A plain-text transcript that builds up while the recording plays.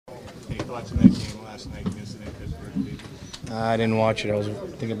watching that game last night, missing it because we're I didn't watch it. I was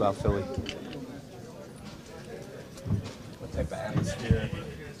thinking about Philly. What type of atmosphere do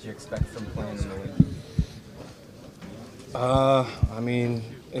you expect from playing in the league? I mean,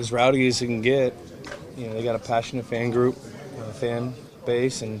 as rowdy as it can get. You know, they got a passionate fan group, fan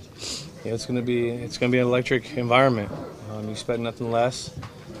base, and it's gonna be an electric environment. You expect nothing less.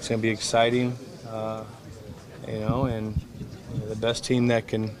 It's gonna be exciting, and the best team that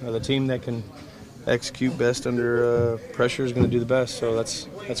can, or the team that can execute best under pressure is going to do the best. So that's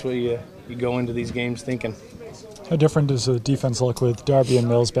what you go into these games thinking. How different does the defense look with Darby and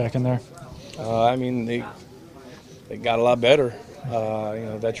Mills back in there? I mean, they got a lot better.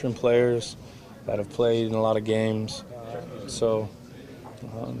 Veteran players that have played in a lot of games. It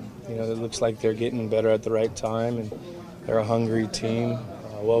looks like they're getting better at the right time, and they're a hungry team,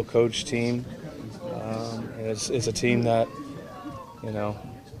 a well-coached team. It's a team that,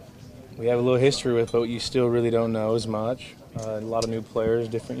 we have a little history with, but you still really don't know as much. A lot of new players,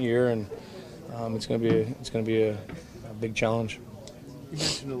 different year, and it's going to be a big challenge. You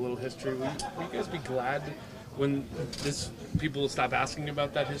mentioned a little history. Will you guys be glad when people will stop asking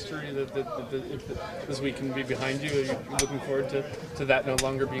about that history, that this week can be behind you? Are you looking forward to that no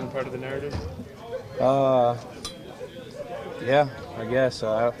longer being part of the narrative? Yeah, I guess.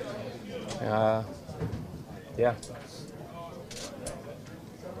 Yeah.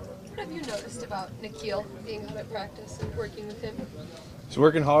 What have you noticed about Nikhil being out at practice and working with him? He's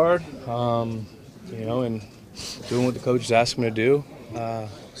working hard, and doing what the coaches ask him to do.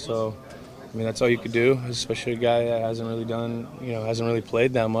 That's all you could do, especially a guy that hasn't really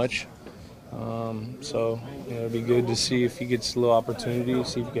played that much. It'd be good to see if he gets a little opportunity,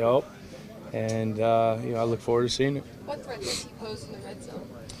 see if he can help. And, I look forward to seeing it. What threat does he pose in the red zone?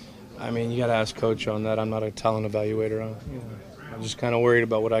 You got to ask Coach on that. I'm not a talent evaluator. I'm just kind of worried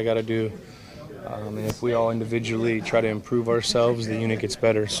about what I got to do. And if we all individually try to improve ourselves, the unit gets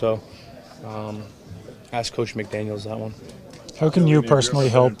better. So ask Coach McDaniels that one. How can you personally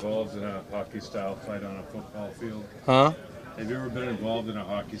help? Have you ever been involved in a hockey-style fight on a football field? Huh? Have you ever been involved in a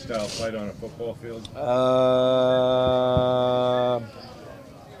hockey-style fight on a football field?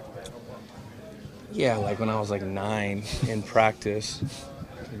 Yeah, like when I was like 9 in practice.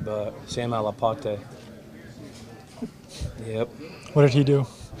 But Sam Alapate. Yep. What did he do?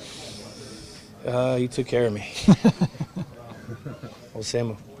 He took care of me. Well,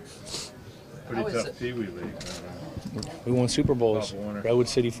 Samu. Pretty tough Pee-wee league. We won Super Bowls. Redwood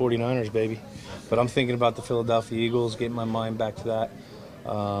City 49ers, baby. But I'm thinking about the Philadelphia Eagles, getting my mind back to that.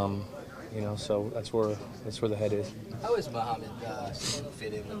 So that's where the head is. How is Muhammad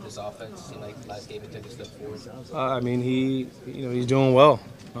fit in with this offense? It seemed like last game he took a step forward. He's doing well.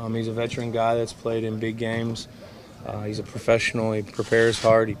 He's a veteran guy that's played in big games. He's a professional. He prepares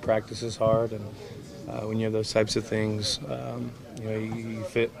hard. He practices hard, and when you have those types of things, you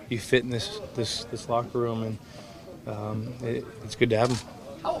fit in this locker room, and it's good to have him.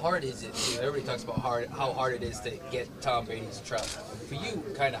 How hard is it? Everybody talks about how hard it is to get Tom Brady's trust. For you,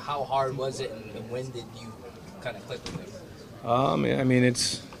 kind of how hard was it, and when did you kind of click with him?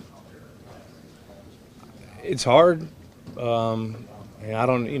 It's hard. And I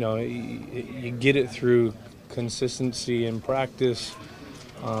don't, you get it through consistency in practice,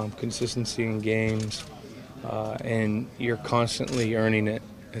 consistency in games, and you're constantly earning it.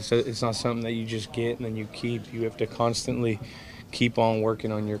 It's not something that you just get and then you keep. You have to constantly keep on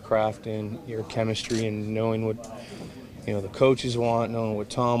working on your craft and your chemistry and knowing what the coaches want, knowing what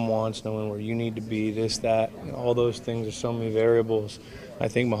Tom wants, knowing where you need to be, this, that. All those things are so many variables. I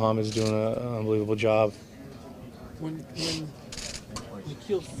think Muhammad's doing an unbelievable job. When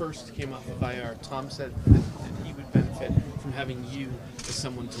Nikhil first came off of IR, Tom said that he would benefit from having you as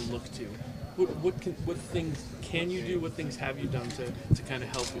someone to look to. What things can you do? What things have you done to kind of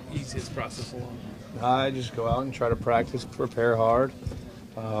help ease his process along? I just go out and try to practice, prepare hard,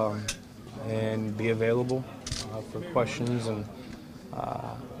 and be available for questions, and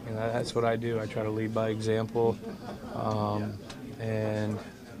that's what I do. I try to lead by example, and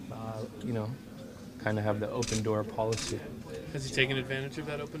kind of have the open door policy. Has he taken advantage of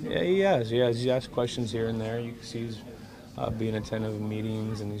that open door? Yeah, he has. He's asked questions here and there. You can see he's being attentive in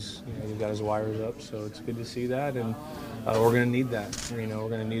meetings, and he's got his wires up. So it's good to see that, and we're going to need that. We're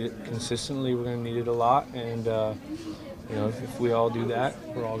going to need it consistently. We're going to need it a lot, and if we all do that,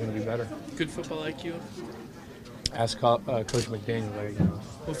 we're all going to be better. Good football IQ? Ask Coach McDaniel. There you go.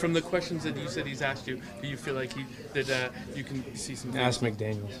 Well, from the questions that you said he's asked you, do you feel like you can see some? Ask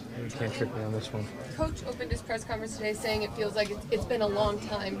McDaniels. You can't trick me on this one. Coach opened his press conference today saying it feels like it's been a long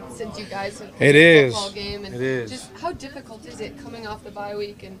time since you guys have It played a is. football game. And It is. Just how difficult is it coming off the bye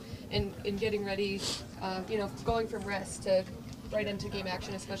week and getting ready, going from rest to right into game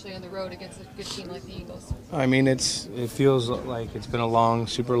action, especially on the road against a good team like the Eagles? I mean, it feels like it's been a long,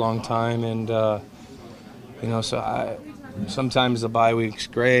 super long time, and sometimes the bye week's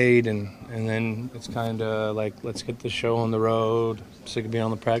great, and then it's kind of like, let's get the show on the road. I'm sick of being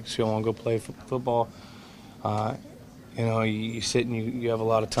on the practice field. I want to go play football. You sit and you have a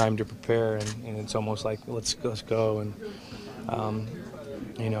lot of time to prepare, and it's almost like let's go. And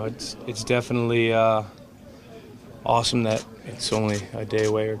it's definitely awesome that it's only a day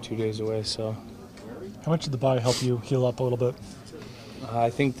away or 2 days away. So, How much did the bye help you heal up a little bit? I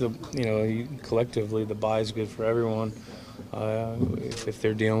think collectively the bye is good for everyone. If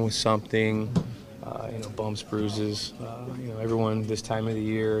they're dealing with something, bumps, bruises, everyone this time of the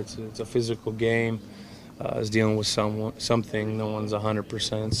year, it's a physical game, is dealing with something. No one's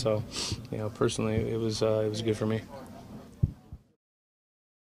 100%. So, personally, it was good for me.